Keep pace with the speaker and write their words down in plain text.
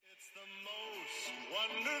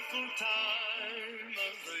wonderful time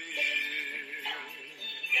of the year,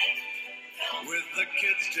 with the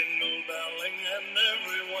kids jingle belling and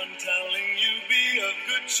everyone telling you be of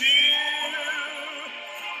good cheer.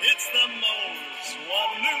 It's the most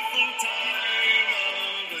wonderful time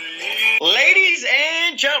of the year. Ladies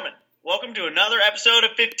and gentlemen, welcome to another episode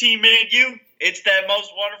of 15 Minute U. It's that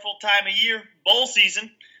most wonderful time of year, bowl season.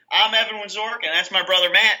 I'm Evan Winzork, and that's my brother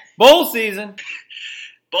Matt. Bowl season.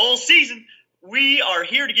 Bowl season. We are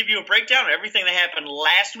here to give you a breakdown of everything that happened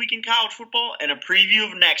last week in college football and a preview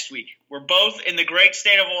of next week. We're both in the great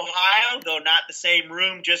state of Ohio, though not the same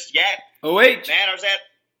room just yet. Oh, wait. Matt, I was at...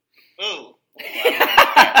 Ooh.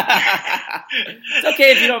 It's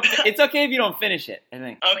okay if you don't finish it, I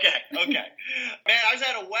think. Okay. Man, I was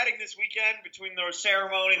at a wedding this weekend. Between the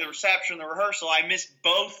ceremony, the reception, the rehearsal, I missed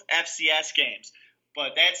both FCS games.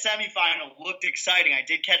 But that semifinal looked exciting. I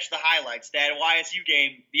did catch the highlights. That YSU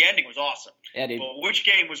game, the ending was awesome. Yeah, dude. But which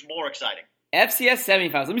game was more exciting? FCS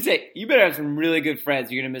semifinals. Let me say, you better have some really good friends.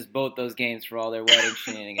 You're going to miss both those games for all their wedding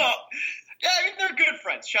shenanigans. Yeah, I mean, they're good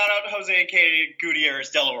friends. Shout out to Jose and Katie Gutierrez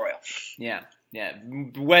Del Arroyo. Yeah.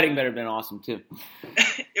 The wedding better have been awesome, too.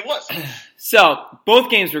 It was. So, both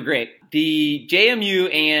games were great. The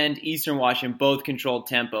JMU and Eastern Washington both controlled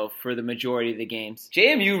tempo for the majority of the games.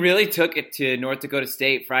 JMU really took it to North Dakota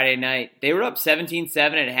State Friday night. They were up 17-7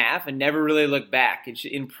 at half and never really looked back. It's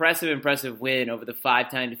an impressive win over the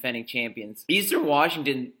five-time defending champions. Eastern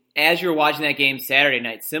Washington, as you were watching that game Saturday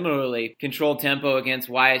night, similarly controlled tempo against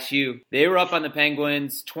YSU. They were up on the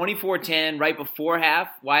Penguins 24-10 right before half.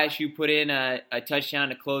 YSU put in a touchdown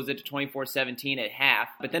to close it to 24-17 at half.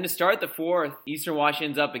 But then to start the fourth, Eastern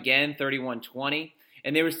Washington's up again 31-20.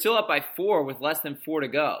 And they were still up by 4 with less than 4 to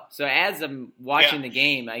go. So as I'm watching the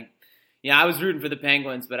game, I was rooting for the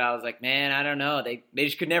Penguins, but I was like, man, I don't know. They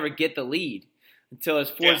just could never get the lead. Until there's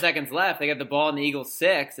 4 seconds left, they got the ball in the Eagles'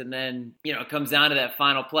 6, and then, it comes down to that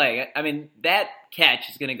final play. I mean, that catch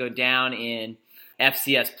is going to go down in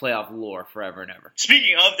FCS playoff lore forever and ever.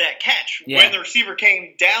 Speaking of that catch, when the receiver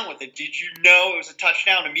came down with it, did you know it was a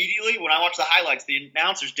touchdown immediately? When I watched the highlights, the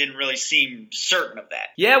announcers didn't really seem certain of that.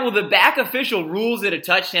 Yeah, well, the back official rules it a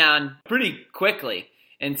touchdown pretty quickly.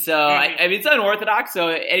 And so, I mean, it's unorthodox, so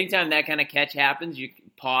anytime that kind of catch happens, you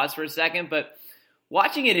pause for a second. But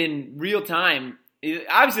watching it in real time,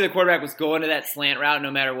 obviously the quarterback was going to that slant route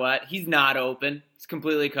no matter what. He's not open. It's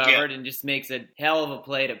completely covered and just makes a hell of a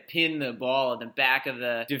play to pin the ball in the back of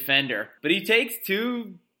the defender. But he takes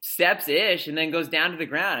 2 steps-ish and then goes down to the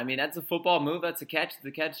ground. I mean, that's a football move. That's a catch.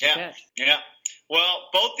 The catch is a catch. Yeah. Well,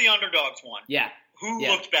 both the underdogs won. Yeah. Who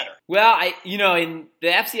looked better? Well, in the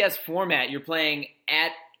FCS format, you're playing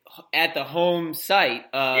at the home site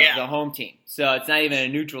of the home team. So it's not even a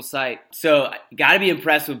neutral site. So got to be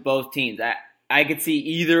impressed with both teams. I could see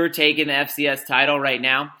either taking the FCS title right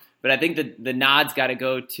now, but I think the nod's got to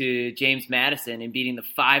go to James Madison and beating the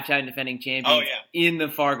 5-time defending champions in the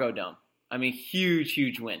Fargo Dome. I mean,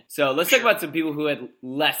 huge win. So let's talk about some people who had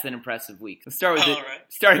less than impressive weeks. Let's start with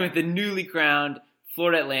starting with the newly crowned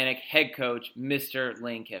Florida Atlantic head coach, Mr.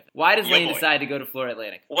 Lane Kiffin. Why does Lane decide to go to Florida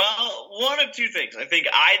Atlantic? Well, one of two things. I think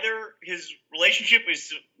either his relationship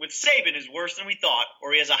with Saban is worse than we thought,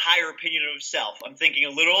 or he has a higher opinion of himself. I'm thinking a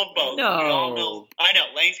little of both. No. We all know. I know.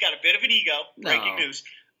 Lane's got a bit of an ego. Breaking news.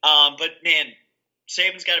 But, man,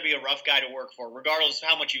 Saban's got to be a rough guy to work for, regardless of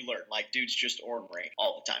how much you learn. Like, dude's just ordinary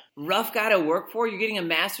all the time. Rough guy to work for? You're getting a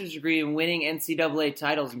master's degree in winning NCAA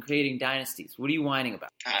titles and creating dynasties. What are you whining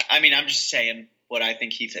about? I mean, I'm just saying what I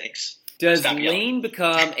think he thinks. Does Lane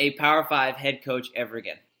become a Power 5 head coach ever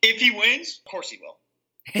again? If he wins, of course he will.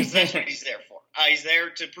 Because that's what he's there for. He's there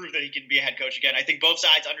to prove that he can be a head coach again. I think both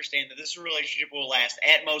sides understand that this relationship will last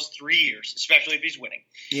at most 3 years, especially if he's winning.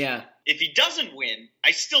 Yeah. If he doesn't win,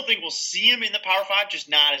 I still think we'll see him in the Power 5, just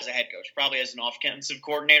not as a head coach, probably as an offensive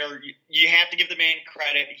coordinator. You have to give the man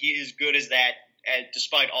credit. He is good as that,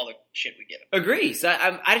 despite all the shit we give him. Agree. So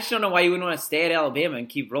I just don't know why you wouldn't want to stay at Alabama and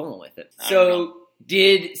keep rolling with it. So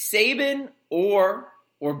did Saban or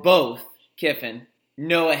both Kiffin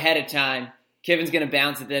know ahead of time Kiffin's going to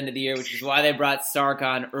bounce at the end of the year, which is why they brought Sark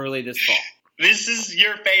on early this fall? This is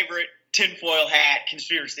your favorite tinfoil hat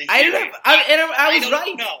conspiracy theory. I was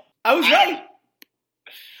right. I was right.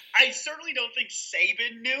 I certainly don't think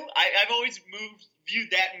Saban knew. I've always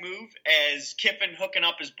viewed that move as Kiffin hooking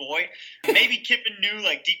up his boy. Maybe Kiffin knew,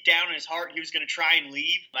 like, deep down in his heart he was going to try and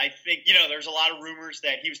leave. I think, there's a lot of rumors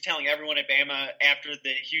that he was telling everyone at Bama after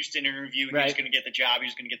the Houston interview he was going to get the job,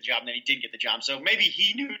 and then he didn't get the job. So maybe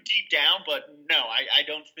he knew deep down, but no, I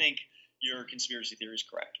don't think your conspiracy theory is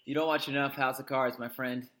correct. You don't watch enough House of Cards, my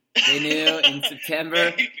friend. They knew in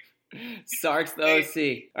September Sark's the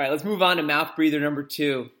OC. All right, let's move on to mouth breather number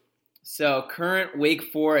 2. So, current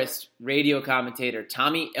Wake Forest radio commentator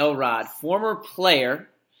Tommy Elrod, former player,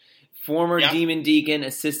 former Demon Deacon,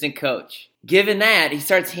 assistant coach. Given that, he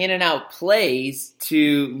starts handing out plays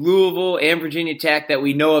to Louisville and Virginia Tech that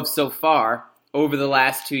we know of so far over the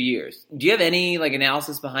last 2 years. Do you have any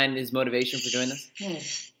analysis behind his motivation for doing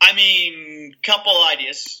this? I mean, couple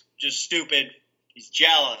ideas. Just stupid. He's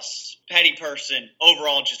jealous. Petty person.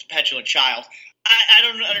 Overall, just a petulant child. I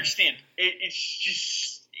don't understand. It's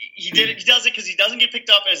just... He does it because he doesn't get picked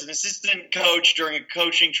up as an assistant coach during a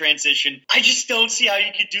coaching transition. I just don't see how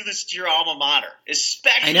you could do this to your alma mater,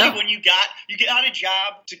 especially when you got a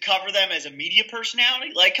job to cover them as a media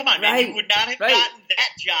personality. Like, come on, man, you would not have gotten that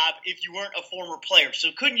job if you weren't a former player. So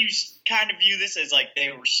couldn't you kind of view this as like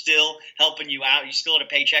they were still helping you out? You still had a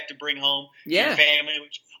paycheck to bring home to your family,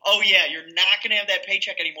 which, you're not going to have that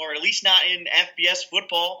paycheck anymore, at least not in FBS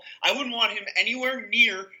football. I wouldn't want him anywhere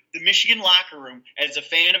near the Michigan locker room as a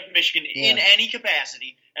fan of Michigan in any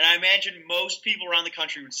capacity. And I imagine most people around the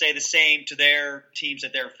country would say the same to their teams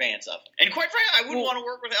that they're fans of. And quite frankly, I wouldn't want to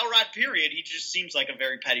work with Elrod, period. He just seems like a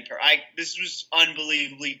very petty person. This was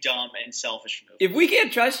unbelievably dumb and selfish move. If we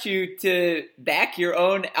can't trust you to back your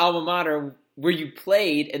own alma mater where you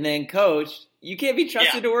played and then coached, you can't be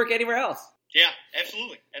trusted to work anywhere else. Yeah,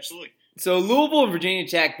 absolutely. Absolutely. So Louisville and Virginia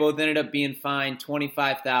Tech both ended up being fined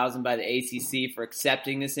 $25,000 by the ACC for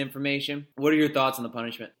accepting this information. What are your thoughts on the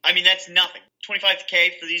punishment? I mean, that's nothing.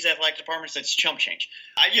 $25K for these athletic departments, that's chump change.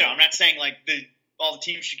 I'm not saying like all the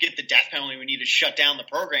teams should get the death penalty. We need to shut down the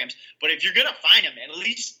programs. But if you're going to fine them, at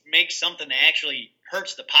least make something that actually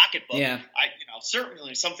hurts the pocketbook. Yeah.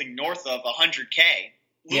 Certainly something north of $100K.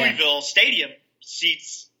 Louisville Stadium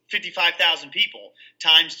seats 55,000 people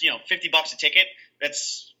times, $50 a ticket.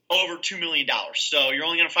 That's over $2 million. So you're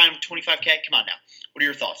only going to fine them $25K? Come on now. What are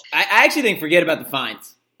your thoughts? I actually think forget about the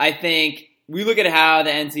fines. I think we look at how the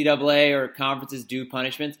NCAA or conferences do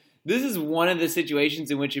punishments. This is one of the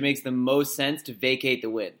situations in which it makes the most sense to vacate the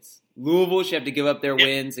wins. Louisville should have to give up their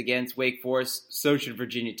wins against Wake Forest. So should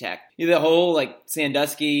Virginia Tech. The whole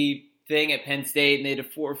Sandusky thing at Penn State, and they had to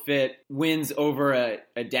forfeit wins over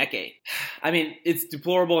a decade. I mean, it's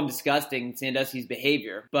deplorable and disgusting, Sandusky's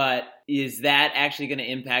behavior, but is that actually going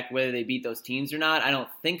to impact whether they beat those teams or not? I don't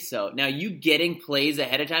think so. Now, you getting plays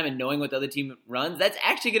ahead of time and knowing what the other team runs, that's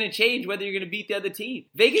actually going to change whether you're going to beat the other team.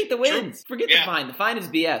 Vacate the wins. Forget the fine. The fine is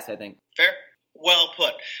BS, I think. Fair. Well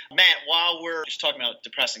put. Matt, while we're just talking about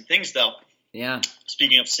depressing things, though,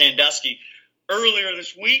 speaking of Sandusky, earlier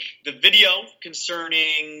this week, the video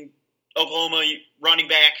concerning Oklahoma running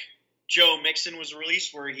back Joe Mixon was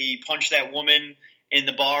released, where he punched that woman in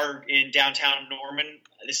the bar in downtown Norman.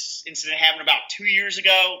 This incident happened about 2 years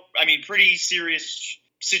ago. I mean, pretty serious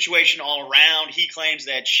situation all around. He claims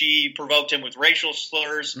that she provoked him with racial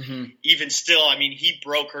slurs. Mm-hmm. Even still, I mean, he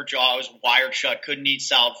broke her jaw. It was wired shut, couldn't eat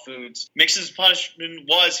solid foods. Mixon's punishment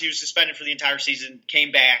was he was suspended for the entire season,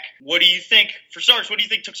 came back. What do you think, for starters, what do you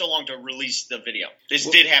think took so long to release the video? This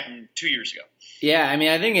did happen 2 years ago. Yeah, I mean,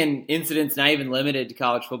 I think in incidents not even limited to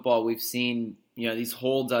college football, we've seen, these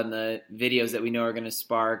holds on the videos that we know are going to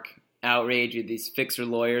spark outrage with these fixer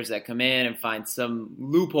lawyers that come in and find some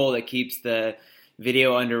loophole that keeps the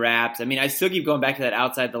video under wraps. I mean, I still keep going back to that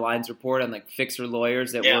Outside the Lines report on fixer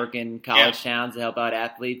lawyers that work in college towns to help out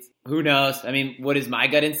athletes. Who knows? I mean, what is my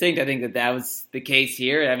gut instinct? I think that was the case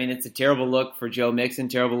here. I mean, it's a terrible look for Joe Mixon,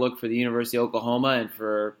 terrible look for the University of Oklahoma and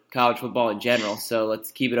for college football in general. So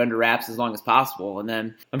let's keep it under wraps as long as possible. And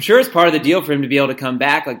then I'm sure it's part of the deal for him to be able to come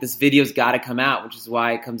back. This video's got to come out, which is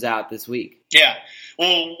why it comes out this week. Yeah.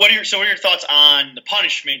 Well, what are your thoughts on the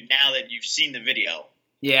punishment now that you've seen the video?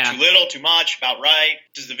 Yeah. Too little, too much, about right?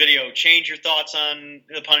 Does the video change your thoughts on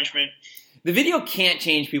the punishment? The video can't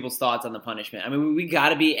change people's thoughts on the punishment. I mean, we got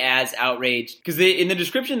to be as outraged. Because in the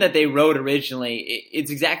description that they wrote originally,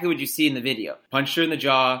 it's exactly what you see in the video. Punched her in the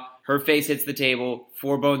jaw, her face hits the table,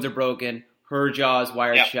 4 bones are broken, her jaw is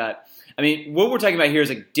wired shut. I mean, what we're talking about here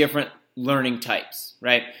is different learning types,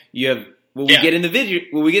 right? You have what we get in the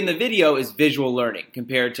video is visual learning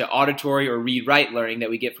compared to auditory or read-write learning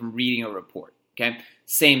that we get from reading a report. Okay?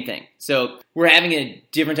 Same thing. So we're having a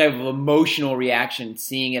different type of emotional reaction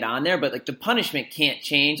seeing it on there, but the punishment can't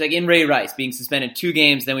change. In Ray Rice being suspended 2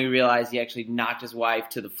 games, then we realized he actually knocked his wife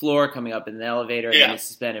to the floor coming up in the elevator, and then he's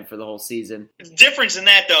suspended for the whole season. The difference in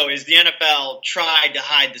that, though, is the NFL tried to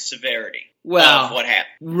hide the severity of what happened.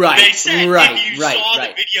 Right. They said if you saw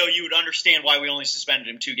the video, you would understand why we only suspended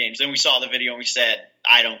him 2 games. Then we saw the video and we said,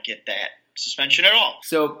 I don't get that. suspension at all.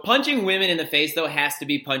 So punching women in the face, though, has to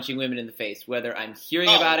be punching women in the face. Whether I'm hearing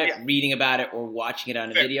about it, reading about it, or watching it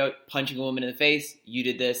on a video, punching a woman in the face, you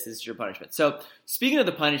did this is your punishment. So speaking of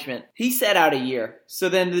the punishment, he sat out a year. So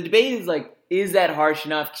then the debate is like, is that harsh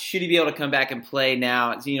enough? Should he be able to come back and play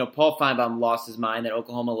now? So, Paul Feinbaum lost his mind that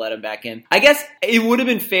Oklahoma let him back in. I guess it would have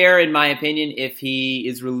been fair, in my opinion, if he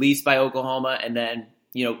is released by Oklahoma and then,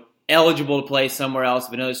 eligible to play somewhere else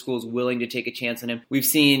if another school is willing to take a chance on him. We've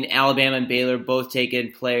seen Alabama and Baylor both take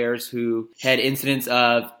in players who had incidents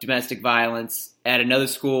of domestic violence at another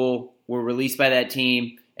school, were released by that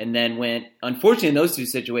team, and then went, unfortunately in those two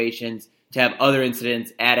situations, to have other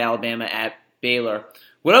incidents at Alabama, at Baylor.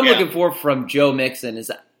 What I'm looking for from Joe Mixon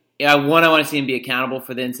is, one, I want to see him be accountable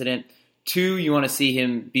for the incident. Two, you want to see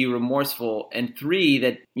him be remorseful. And three,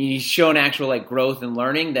 that he's shown actual growth and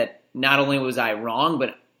learning, that not only was I wrong,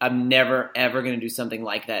 but I'm never, ever going to do something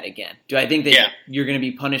like that again. Do I think that you're going to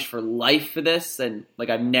be punished for life for this and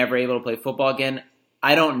I'm never able to play football again?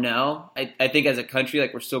 I don't know. I think as a country,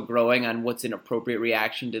 we're still growing on what's an appropriate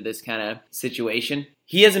reaction to this kind of situation.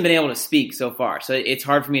 He hasn't been able to speak so far, so it's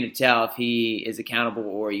hard for me to tell if he is accountable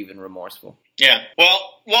or even remorseful. Yeah. Well,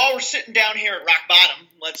 while we're sitting down here at rock bottom,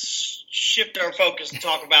 let's shift our focus and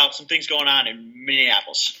talk about some things going on in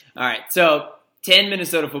Minneapolis. All right. So 10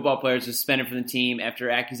 Minnesota football players suspended from the team after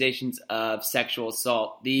accusations of sexual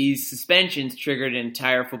assault. These suspensions triggered an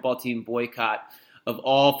entire football team boycott of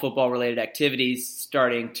all football-related activities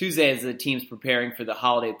starting Tuesday as the team's preparing for the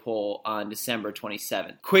Holiday Bowl on December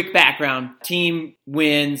 27th. Quick background. Team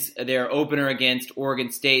wins their opener against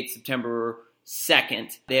Oregon State September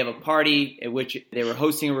 2nd. They have a party at which they were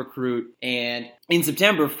hosting a recruit. And in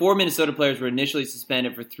September, 4 Minnesota players were initially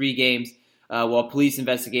suspended for 3 games while police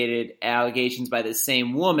investigated allegations by the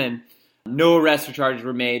same woman. No arrests or charges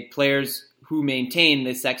were made. Players who maintained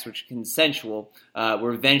the sex was consensual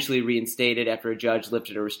were eventually reinstated after a judge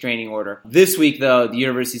lifted a restraining order. This week, though, the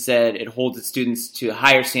university said it holds its students to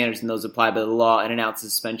higher standards than those applied by the law and announced the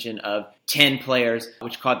suspension of 10 players,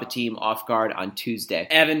 which caught the team off guard on Tuesday.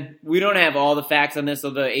 Evan, we don't have all the facts on this,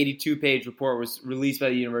 although the 82-page report was released by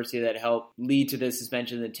the university that helped lead to the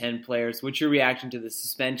suspension of the 10 players. What's your reaction to the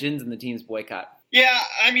suspensions and the team's boycott? Yeah,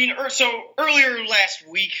 so earlier last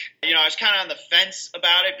week, I was kind of on the fence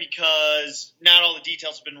about it because not all the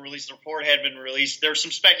details have been released. The report had been released. There was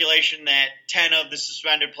some speculation that 10 of the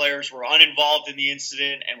suspended players were uninvolved in the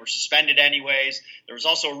incident and were suspended anyways. There was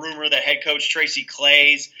also a rumor that head coach Tracy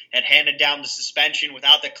Claeys had handed down the suspension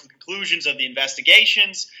without the conclusions of the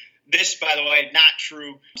investigations. This, by the way, not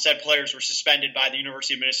true. Said players were suspended by the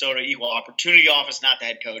University of Minnesota Equal Opportunity Office, not the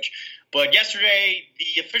head coach. But yesterday,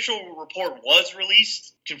 the official report was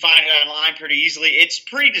released. You can find it online pretty easily. It's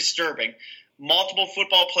pretty disturbing. Multiple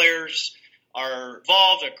football players are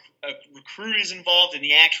involved. A recruit is involved in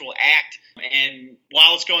the actual act. And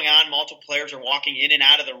while it's going on, multiple players are walking in and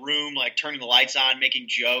out of the room, turning the lights on, making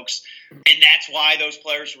jokes. And that's why those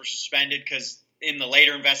players were suspended, because in the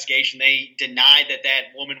later investigation, they denied that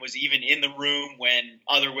woman was even in the room when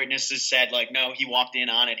other witnesses said, no, he walked in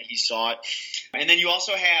on it, he saw it. And then you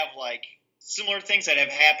also have, similar things that have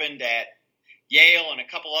happened at Yale and a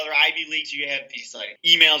couple other Ivy Leagues. You have these,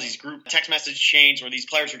 emails, these group text message chains where these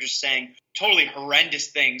players are just saying totally horrendous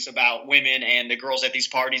things about women and the girls at these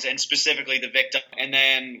parties, and specifically the victim. And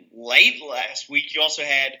then late last week, you also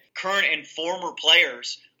had current and former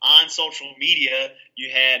players on social media. You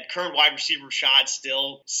had current wide receiver Rashad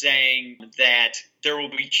Still saying that there will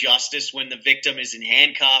be justice when the victim is in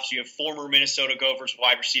handcuffs. You have former Minnesota Gophers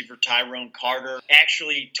wide receiver Tyrone Carter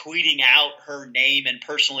actually tweeting out her name and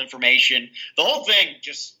personal information. The whole thing,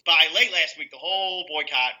 just by late last week, the whole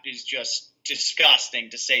boycott is just disgusting,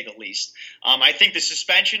 to say the least. I think the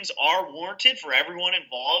suspensions are warranted for everyone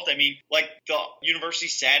involved. Like the university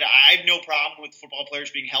said, I have no problem with football players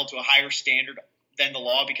being held to a higher standard than the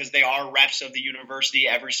law because they are reps of the university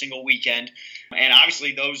every single weekend. And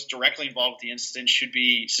obviously those directly involved with the incident should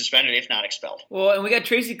be suspended, if not expelled. Well, and we got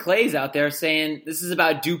Tracy Claeys out there saying this is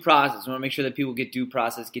about due process. We want to make sure that people get due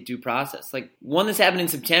process. One that's happened in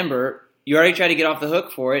September, you already tried to get off the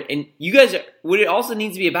hook for it. And you guys, what it also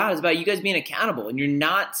needs to be about is about you guys being accountable. And you're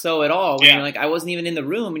not so at all. When you're I wasn't even in the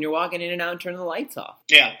room, and you're walking in and out and turning the lights off.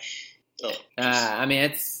 Yeah.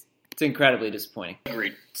 It's incredibly disappointing.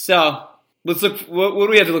 Agreed. So let's look. What do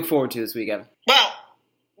we have to look forward to this week, Evan? Well,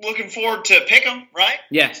 looking forward to Pick'em, right?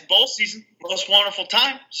 Yeah. It's bowl season. Most wonderful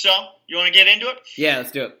time. So, you want to get into it? Yeah, let's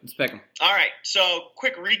do it. Let's pick 'em. All right. So,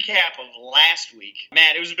 quick recap of last week.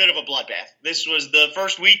 Matt, it was a bit of a bloodbath. This was the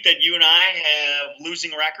first week that you and I have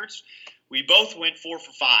losing records. We both went 4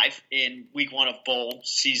 for 5 in week 1 of bowl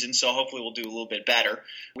season, so hopefully we'll do a little bit better.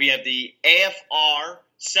 We have the AFR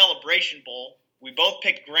Celebration Bowl. We both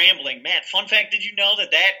picked Grambling. Matt, fun fact, did you know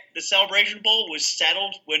that the Celebration Bowl was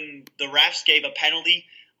settled when the refs gave a penalty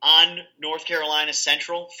on North Carolina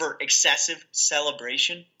Central for excessive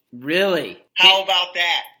celebration? Really? How about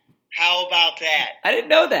that? How about that? I didn't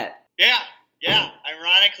know that. Yeah.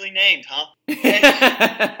 Ironically named, huh?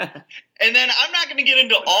 And then I'm not going to get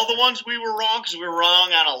into all the ones we were wrong because we were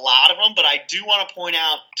wrong on a lot of them, but I do want to point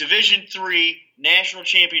out Division III National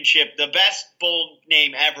Championship, the best bowl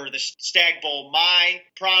name ever, the Stag Bowl. My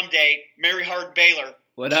prom date, Mary Hardin Baylor,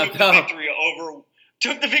 What up,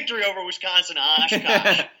 took the victory over Wisconsin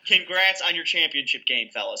Oshkosh. Congrats on your championship game,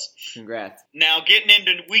 fellas. Congrats. Now, getting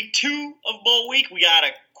into week 2 of bowl week, we got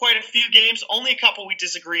quite a few games, only a couple we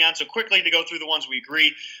disagree on, so quickly to go through the ones we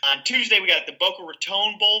agree. On Tuesday, we got the Boca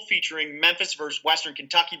Raton Bowl featuring Memphis versus Western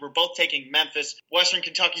Kentucky. We're both taking Memphis. Western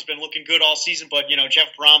Kentucky's been looking good all season, but,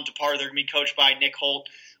 Jeff Brom departed. They're going to be coached by Nick Holt.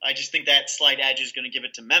 I just think that slight edge is going to give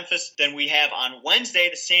it to Memphis. Then we have on Wednesday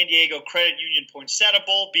the San Diego Credit Union Poinsettia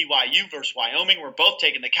Bowl, BYU versus Wyoming. We're both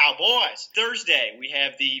taking the Cowboys. Thursday, we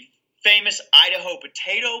have the famous Idaho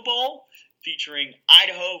Potato Bowl featuring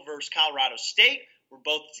Idaho versus Colorado State. We're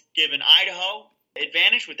both giving Idaho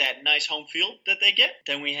advantage with that nice home field that they get.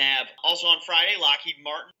 Then we have also on Friday, Lockheed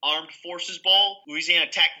Martin Armed Forces Bowl, Louisiana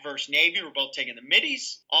Tech versus Navy. We're both taking the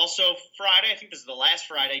Middies. Also Friday, I think this is the last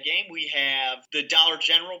Friday game, we have the Dollar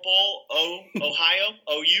General Bowl, Ohio,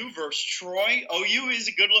 OU versus Troy. OU is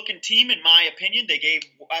a good-looking team, in my opinion. They gave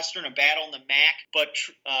Western a battle in the MAC,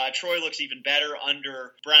 but Troy looks even better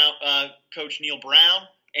under Coach Neil Brown.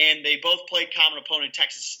 And they both played common opponent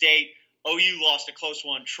Texas State. OU lost a close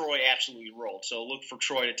one. Troy absolutely rolled. So look for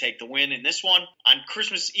Troy to take the win in this one. On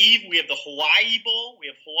Christmas Eve, we have the Hawaii Bowl. We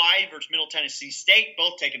have Hawaii versus Middle Tennessee State,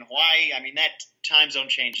 both taking Hawaii. I mean, that time zone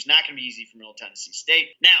change is not going to be easy for Middle Tennessee State.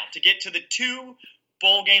 Now, to get to the 2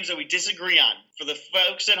 bowl games that we disagree on, for the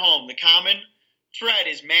folks at home, the common thread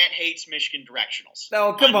is Matt hates Michigan directionals.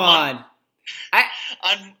 Oh, come on.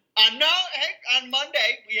 On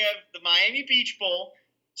Monday, we have the Miami Beach Bowl,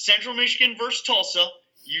 Central Michigan versus Tulsa.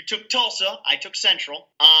 You took Tulsa. I took Central.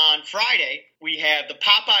 On Friday, we have the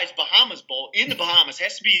Popeyes Bahamas Bowl. In the Bahamas.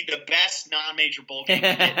 Has to be the best non-major bowl game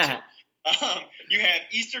to get to. You have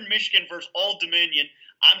Eastern Michigan versus Old Dominion.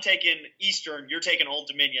 I'm taking Eastern. You're taking Old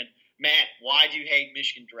Dominion. Matt, why do you hate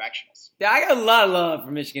Michigan directionals? Yeah, I got a lot of love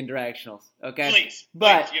for Michigan directionals, okay? Please.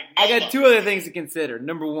 But I got 2 other things to consider.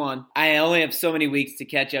 Number 1, I only have so many weeks to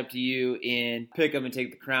catch up to you and pick up and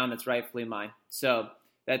take the crown that's rightfully mine. So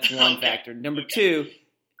that's one factor. Number 2,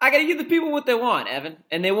 I got to give the people what they want, Evan.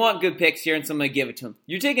 And they want good picks here, and so I'm going to give it to them.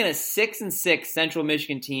 You're taking a 6-6 Central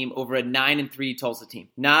Michigan team over a 9-3 Tulsa team.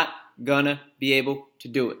 Not going to be able to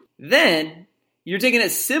do it. Then you're taking a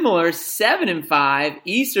similar 7-5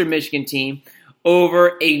 Eastern Michigan team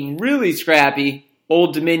over a really scrappy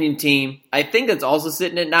Old Dominion team. I think that's also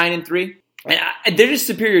sitting at 9-3. And they're just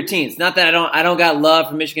superior teams. Not that I don't got love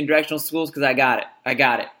for Michigan directional schools, because I got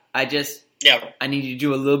it. I need you to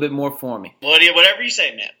do a little bit more for me. Whatever you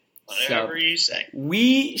say, man. Whatever you say.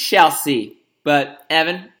 We shall see. But,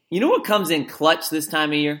 Evan, you know what comes in clutch this time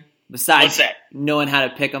of year? Besides knowing how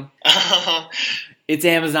to pick them? It's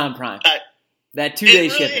Amazon Prime. That 2-day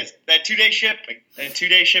shipping. Is. That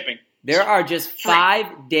 2-day shipping. There are just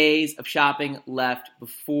 5 days of shopping left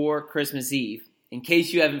before Christmas Eve. In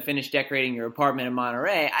case you haven't finished decorating your apartment in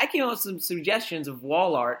Monterey, I came up with some suggestions of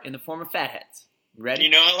wall art in the form of fatheads. Ready? You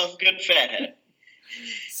know I love a good fathead.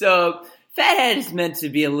 So, fathead is meant to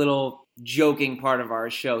be a little joking part of our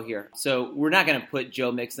show here. So, we're not going to put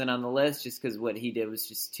Joe Mixon on the list just because what he did was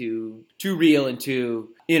just too real and too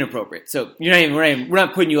inappropriate. So, we're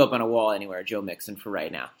not putting you up on a wall anywhere, Joe Mixon, for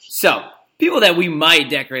right now. So, people that we might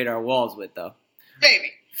decorate our walls with, though.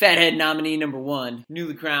 Maybe. Fathead nominee number 1,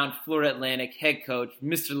 newly crowned Florida Atlantic head coach,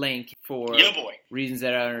 Mr. Lane. For reasons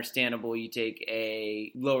that are understandable, you take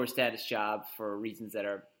a lower status job for reasons that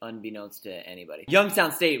are unbeknownst to anybody.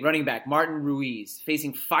 Youngstown State running back Martin Ruiz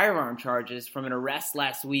facing firearm charges from an arrest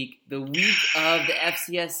last week, the week of the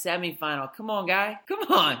FCS semifinal. Come on, guy.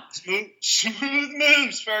 Come on. Smooth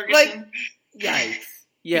moves, Ferguson.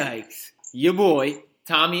 Yikes. Your boy,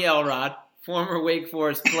 Tommy Elrod, former Wake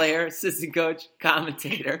Forest player, assistant coach,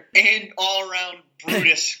 commentator. And all-around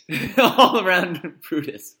Brutus. All around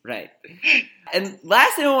Brutus, right. And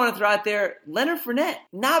last thing I want to throw out there, Leonard Fournette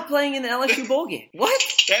not playing in the LSU bowl game. What?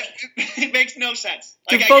 It makes no sense.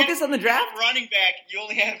 To focus on the draft? Running back, you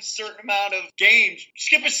only have a certain amount of games.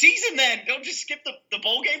 Skip a season then. Don't just skip the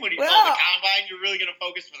bowl game. What do you call the combine? You're really going to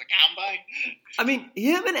focus for the combine? I mean,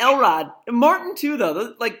 him and Elrod, and Martin too, though.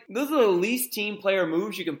 Those are the least team player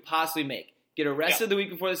moves you can possibly make. Get arrested the week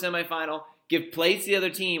before the semifinal, give plays to the other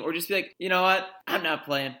team, or just be like, you know what? I'm not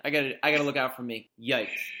playing. I gotta look out for me. Yikes.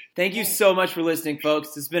 Thank you so much for listening, folks.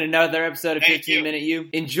 This has been another episode of 15 Minute U.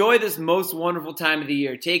 Enjoy this most wonderful time of the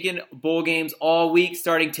year. Taking bowl games all week,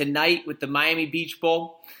 starting tonight with the Miami Beach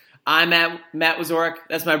Bowl. I'm Matt Wazorek.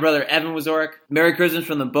 That's my brother, Evan Wazorek. Merry Christmas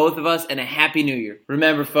from the both of us, and a Happy New Year.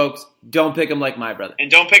 Remember, folks, don't pick them like my brother.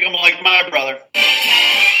 And don't pick them like my brother.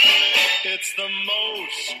 It's the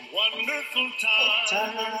most wonderful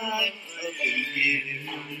time of the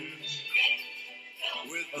year.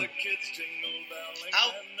 With the kids jingle belling.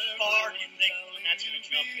 How far do you think that's going to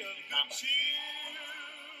jump in the combine?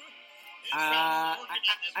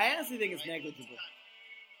 I honestly think it's negligible.